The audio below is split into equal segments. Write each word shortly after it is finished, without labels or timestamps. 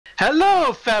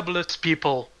Hello, fabulous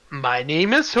people! My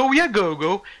name is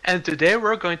Gogo, and today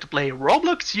we're going to play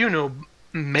Roblox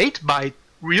made by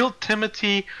Real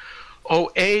Timothy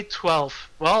 0812.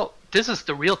 Well, this is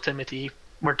the real Timothy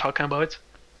we're talking about.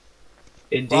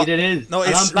 Indeed it is. No,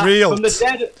 And it's I'm back real. from the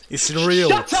dead. It's real.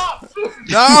 Shut up!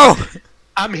 No!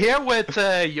 I'm here with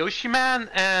Yoshiman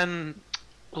and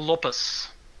Lopous.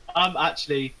 I'm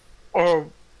actually... Or...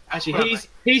 he's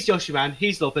Yoshiman,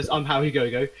 he's Lopous, I'm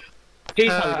Gogo. He's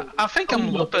I think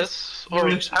I'm Lopous, or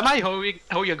am I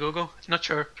Gogo? Not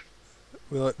sure.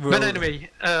 But anyway,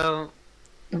 are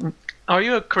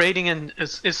you creating an...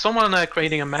 Is someone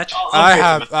creating a match? I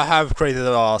have created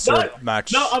a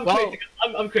match. No,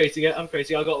 I'm creating it. I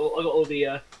got all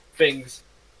the things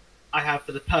I have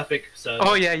for the perfect server.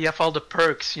 Oh yeah, you have all the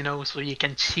perks, you know, so you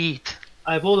can cheat.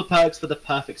 I have all the perks for the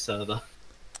perfect server.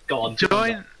 Go on.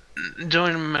 Join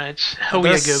the match.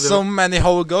 There's so many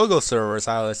Go servers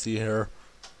I see here.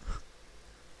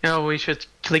 Yeah, we should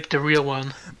click the real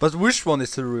one. But which one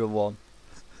is the real one?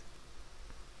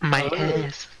 My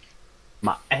ass.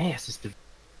 My ass is the...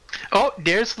 Oh,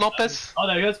 there's Lopez. Oh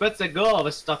no, you're supposed to go.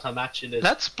 Let's start our match in this.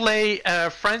 Let's play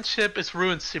Friendship is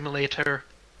Ruined Simulator.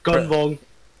 Gone wrong.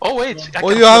 Oh wait, I Oh,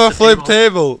 can you have a flip flip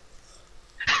table.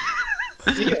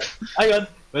 Hang on.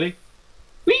 Ready?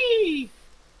 Whee!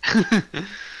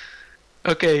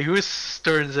 Okay, whose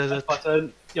turn is it? My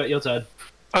turn. Your turn.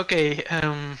 Okay,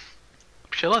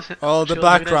 shall I? Oh, the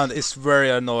background is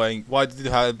very annoying. Why did you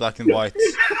have it black and white?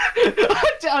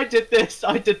 I did this.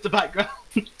 I did the background.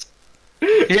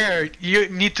 Here, you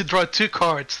need to draw 2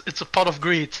 cards. It's a pot of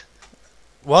greed.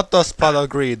 What does Pot of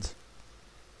Greed?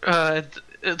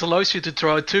 It allows you to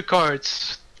draw 2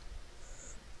 cards.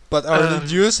 But are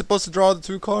you supposed to draw the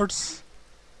 2 cards?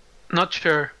 Not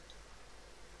sure.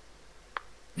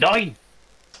 9.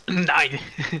 9.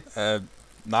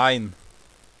 9.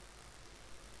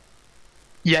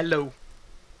 Yellow.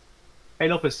 Hey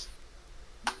Lopez.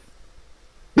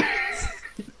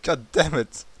 God damn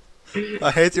it. I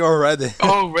hate you already.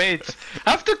 Oh wait,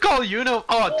 I have to call Yuno.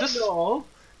 Oh, this. No.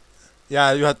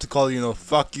 Yeah, you have to call,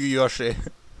 fuck you, Yoshi.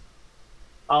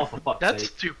 Oh, for fuck's That's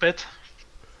sake. stupid.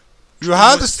 You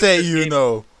have to say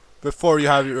before you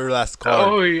have your last card.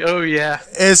 Oh yeah.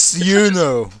 It's It's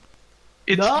No!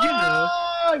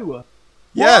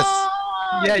 Yes.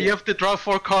 Why? Yeah, you have to draw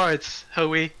 4 cards,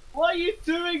 Howie. Why are you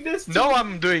doing this to No, me?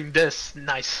 I'm doing this.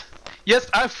 Nice. Yes,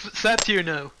 I've said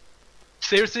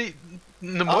Seriously,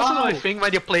 the most annoying thing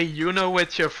when you play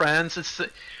with your friends is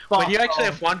when you actually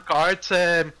have 1 card.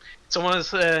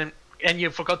 Someone's and you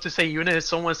forgot to say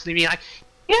someone's leaving like,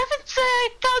 you haven't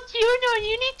told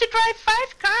you need to draw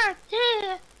 5 cards.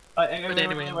 Yeah. But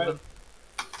anyway,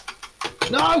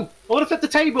 No! I want to flip the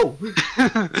table!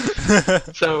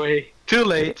 sorry, too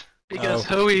late because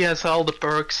Howie has all the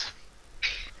perks.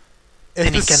 It's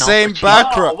And he the can same also cheat.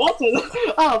 background. What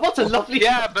a lovely...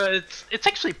 Yeah, but it's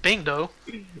actually pink though.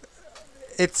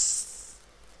 It's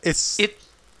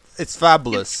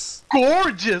fabulous.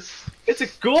 Gorgeous. It's a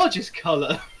gorgeous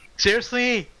colour.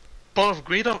 Seriously, pot of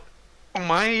greed on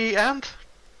my end.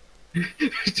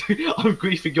 I'm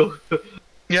griefing your...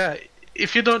 Yeah,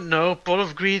 if you don't know, pot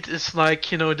of greed is like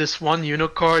this one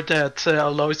card that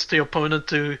allows the opponent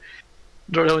to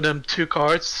draw them 2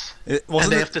 cards, and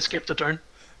they have to skip the turn.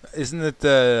 Isn't it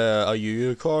a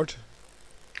Yu-Gi-Oh card?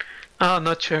 Oh,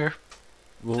 not sure.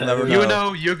 We'll never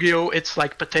know. Yu-Gi-Oh! It's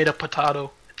like potato.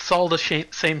 It's all the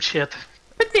same shit.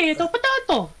 Potato!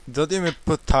 Don't you mean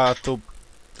potato?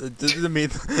 Do you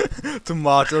mean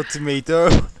tomato? Tomato.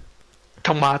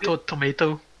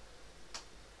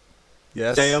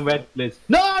 Yes. Stay on red, Liz.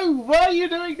 No! Why are you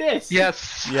doing this?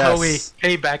 Yes, Yes. Howie,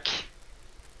 payback.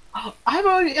 I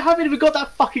haven't even got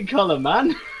that fucking colour,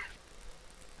 man.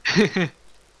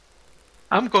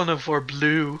 I'm going for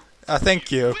blue.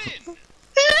 Thank you.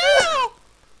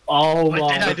 Oh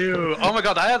What did I my... do? Oh my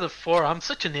god, I had a 4. I'm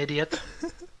such an idiot.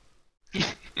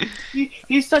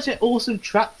 He's such an awesome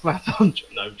trap rapper.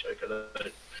 No, I'm joking.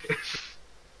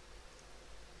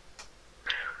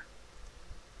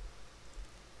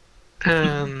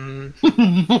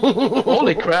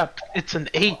 Holy crap, it's an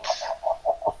 8.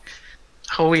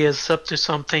 Howie is up to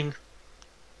something.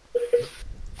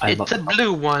 It's a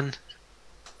blue one.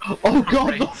 Oh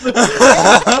god!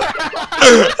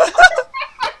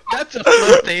 That's a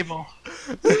flip table.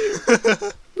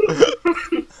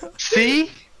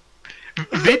 See?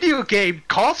 Video game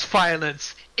cause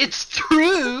violence. It's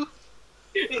true.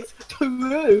 It's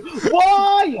true.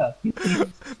 Why?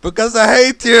 Because I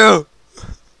hate you.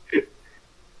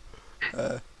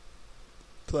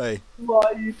 Play. Why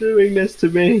are you doing this to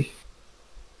me?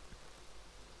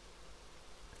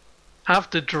 Have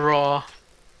to draw.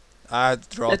 I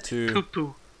draw Let's 2.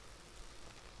 poo-poo.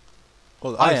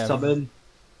 Well, I I am. summon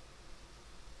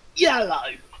yellow.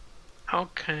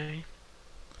 Okay.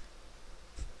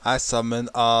 I summon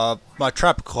my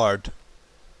trap card.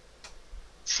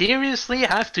 Seriously,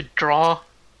 I have to draw,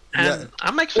 and Yeah.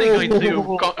 I'm actually going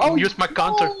to use my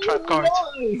counter trap card.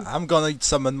 I'm gonna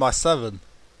summon my 7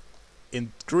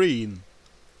 in green.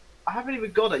 I haven't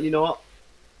even got it. You know what?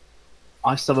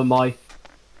 I summon my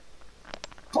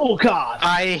full card.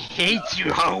 I hate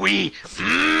you, Howie.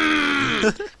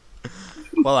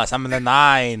 Well, I summon a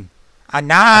 9. A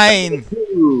 9.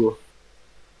 Ooh.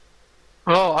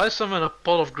 Oh, I summon a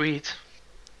pot of greed.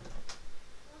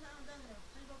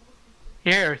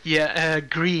 Here, yeah,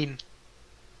 green.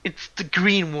 It's the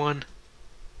green one.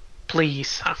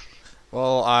 Please.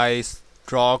 Well, I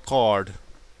draw a card.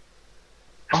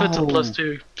 If it's a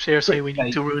 +2, seriously, we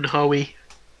need to ruin Howie.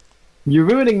 You're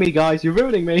ruining me, guys. You're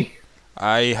ruining me.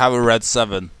 I have a red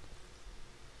 7.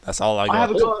 That's all I got. I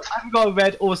haven't got a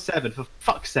red or 7. For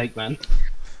fuck's sake, man.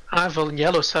 I have a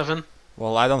yellow 7.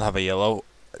 Well, I don't have a yellow.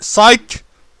 Psych!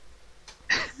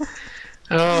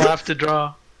 Oh, I have to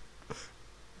draw.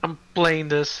 I'm playing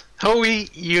this. Howie,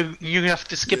 you have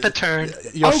to skip a turn.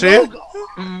 Yoshi?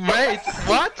 Wait,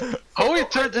 what? Howie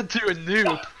turned into a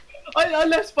noob. I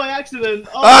left by accident.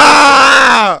 Oh,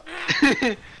 Ah!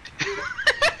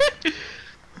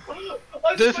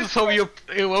 This is how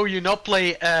you not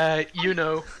play,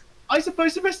 I'm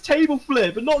supposed to press table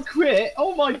flip, but not crit.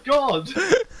 Oh my god.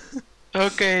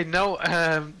 Okay, no,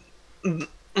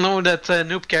 no, that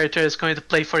noob character is going to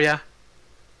play for ya.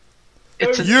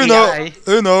 It's an AI.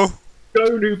 Uno.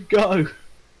 Go noob, go.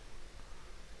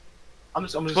 I'm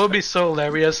just It will be so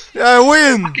hilarious. Yeah, I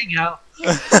win! Fucking hell.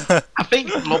 I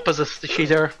think Lopous is the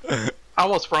cheater. I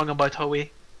was wrong about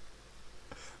Howie.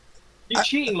 You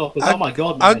cheating, Lopous. Oh my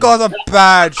god, man. I got a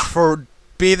badge for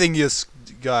beating you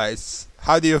guys.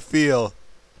 How do you feel?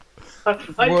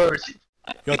 Worse.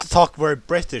 You have to talk very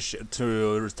British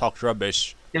to talk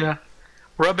rubbish. Yeah.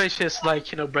 Rubbish is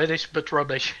like, British, but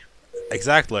rubbish.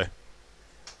 Exactly.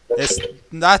 Is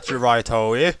that right,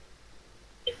 Howie?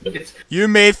 It's, You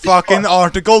made fucking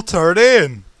Article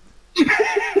 13!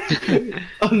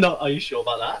 I'm not. Are you sure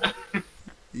about that?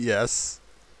 Yes.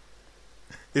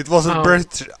 It was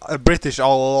British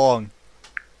all along.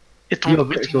 It You're was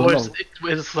British all along.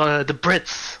 the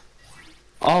Brits.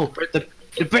 Oh, the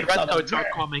The Brits red are codes are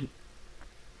coming.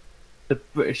 The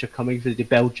British are coming for the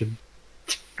Belgium.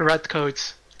 The red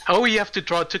codes. Oh, you have to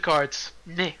draw 2 cards.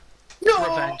 Nah. No!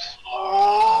 Revenge.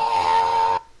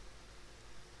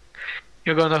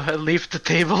 You're gonna leave the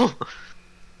table.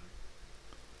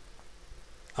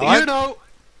 I Come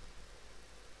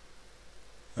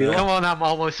on, I'm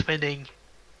almost winning.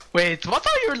 Wait, what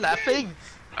are you laughing?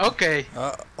 Okay.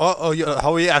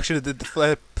 Howie actually did the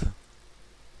flip.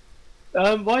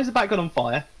 Why is the background on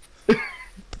fire?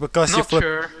 Because Not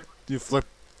sure. you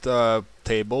flipped the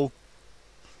table.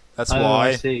 That's Oh, why.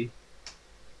 I see.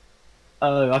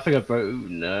 Oh, I think I broke.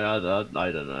 No,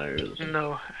 I don't know.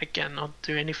 No, I cannot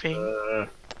do anything.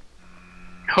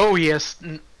 Oh yes,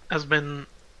 has been.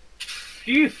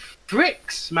 You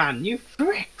fricks, man! You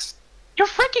fricks! You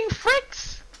freaking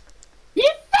fricks! You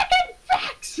freaking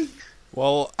fricks!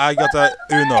 Well, I got a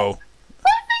Uno.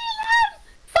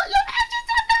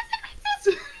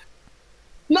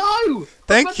 No!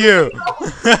 Thank you!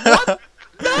 What?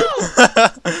 No!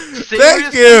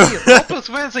 Thank you! Lopous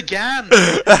wins again!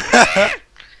 I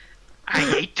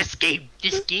hate this game.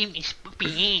 This game is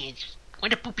poopy ass.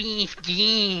 What a poopy ass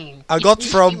game. I got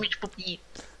from... Game is poopy.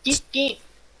 This game.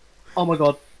 Oh my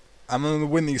god. I'm on a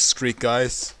winning streak,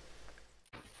 guys.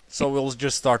 So we'll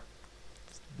just start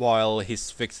while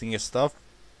he's fixing his stuff.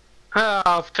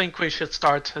 I think we should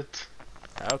start it.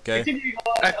 Okay.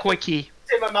 A quickie.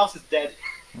 Say my mouse is dead.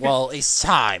 Well, it's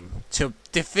time to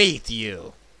defeat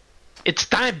you. It's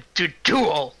time to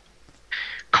duel.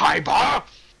 Kaiba!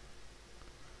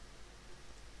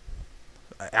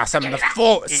 I summon the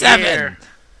 7. Here.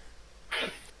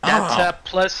 That's a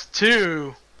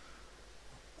 +2.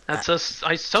 That's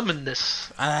I summoned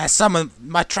this. And I summon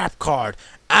my trap card.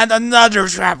 And another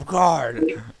trap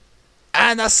card.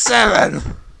 And a 7.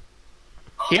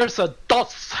 Here's a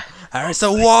DOS. Here's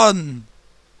a 1.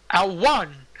 A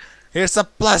 1. Here's a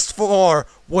 +4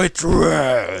 with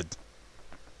red.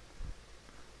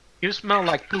 You smell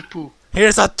like poo poo.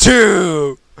 Here's a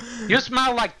 2. You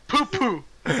smell like poo poo.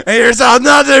 Here's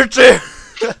another 2.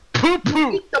 Poo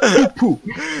poo. Poo.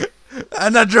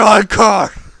 And a draw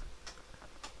card.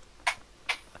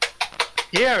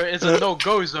 Here is a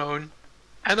no-go zone.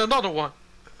 And another one.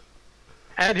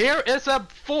 And here is a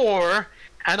 4.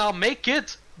 And I'll make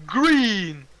it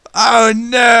green. Oh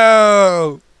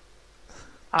no!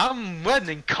 I'm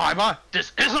winning, Kaima.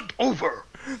 This isn't over.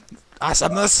 As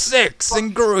I'm a 6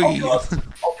 in green.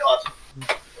 Oh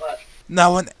god.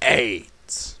 Now an 8.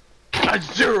 A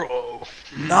 0.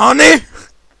 Nani?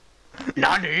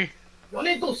 Nani?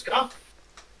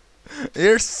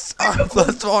 Here's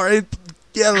that's in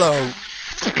yellow.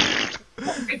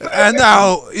 And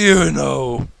now you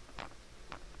know.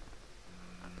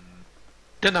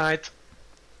 Denied.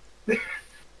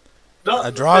 I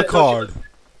draw a card.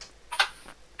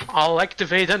 I'll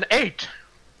activate an 8.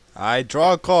 I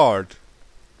draw a card.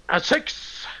 A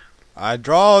 6. I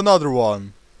draw another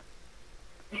one.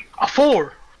 A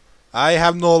 4. I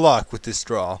have no luck with this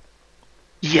draw.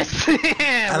 Yes.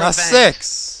 And a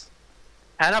 6.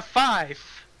 And a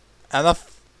 5. And a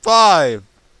 5.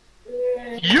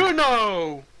 You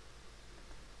know.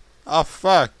 Ah,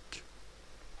 fuck.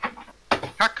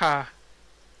 Kaka.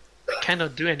 I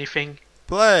cannot do anything.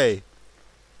 Play.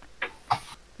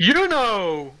 You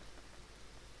know.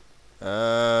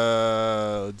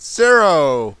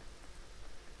 0.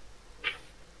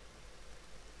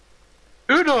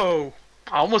 Uno.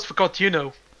 I almost forgot you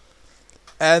know.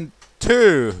 And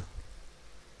 2.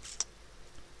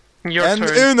 Your and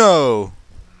turn. Uno.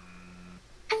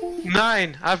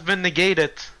 9. I've been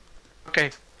negated.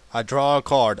 Okay. I draw a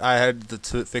card. I had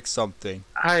to fix something.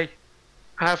 I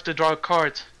have to draw a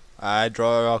card. I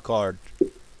draw a card.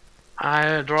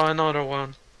 I draw another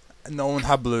one. No one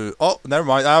have blue. Oh, never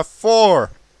mind. I have 4.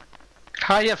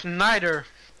 I have neither.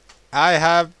 I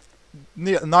have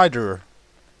neither.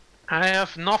 I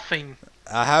have nothing.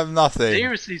 I have nothing.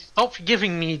 Seriously, stop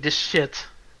giving me this shit.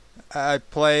 I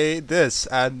play this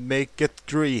and make it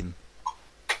green.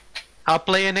 I'll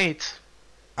play an 8.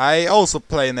 I also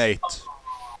play an 8.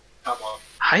 Come on.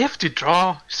 I have to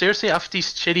draw. Seriously, I have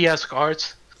these shitty ass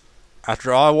cards. I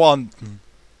draw 1.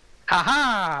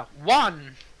 Haha!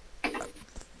 1!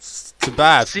 It's too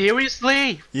bad.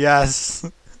 Seriously? Yes.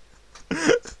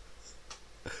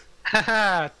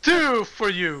 Haha! 2 for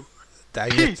you! Dang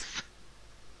it. Keith!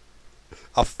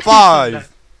 A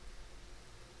 5.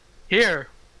 Here!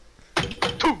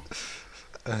 2!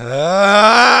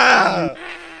 Ah!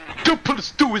 2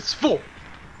 plus 2 is 4!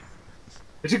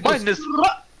 Minus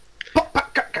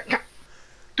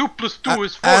 2 plus 2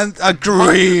 is 4! And a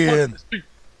green.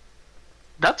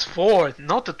 That's 4,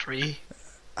 not a 3.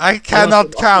 I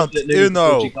cannot count. You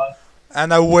know.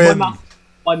 And I win.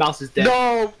 My mouse is dead.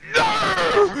 No!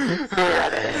 No!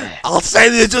 I'll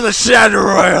send you to the Shadow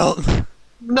Realm.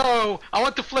 No! I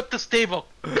want to flip this table.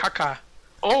 Kaka.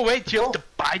 Oh wait, you have to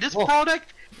buy this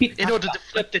product in order to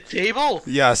flip the table?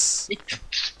 Yes.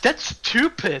 That's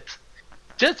stupid.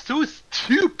 That's so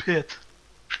stupid.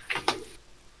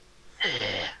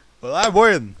 Well, I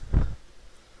win.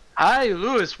 I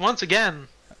lose once again.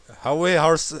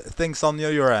 How's things on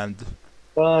your end?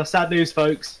 Sad news,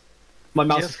 folks. My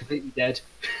mouse Yes. is completely dead.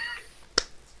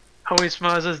 Howie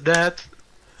Smiles is dead.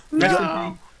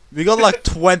 No. We got like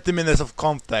 20 minutes of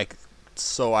contact,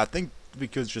 so I think we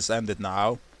could just end it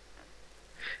now.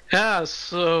 Yeah,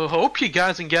 so hope you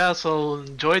guys and gals all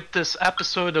enjoyed this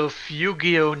episode of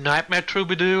Yu-Gi-Oh! Nightmare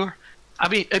Troubadour. I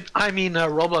mean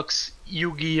Roblox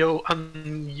Yu-Gi-Oh!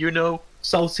 You know.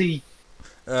 Salty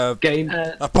Uh, game.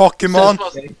 a Pokemon.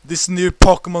 So This new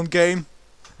Pokemon game.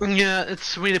 yeah,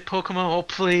 it's really Pokemon.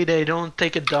 Hopefully they don't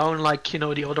take it down like, you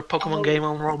know, the other Pokemon game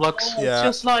on Roblox. Yeah.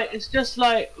 It's just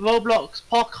like Roblox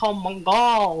Pokemon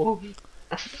Go.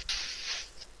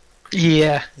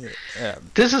 Yeah. Yeah.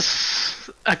 This is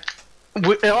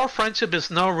our friendship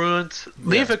is now ruined.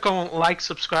 Leave a comment, like,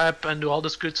 subscribe, and do all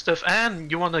this good stuff.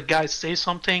 And you wanna guys say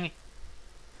something?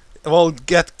 Well,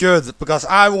 get good because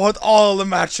I want all the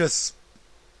matches.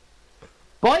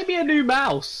 Buy me a new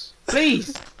mouse,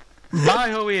 please. Buy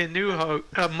Howie a new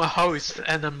host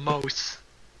and a mouse.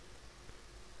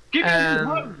 Give me a new And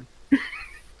home.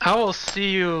 I will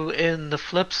see you in the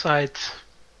flip side.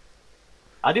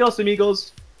 Adios,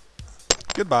 amigos.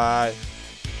 Goodbye.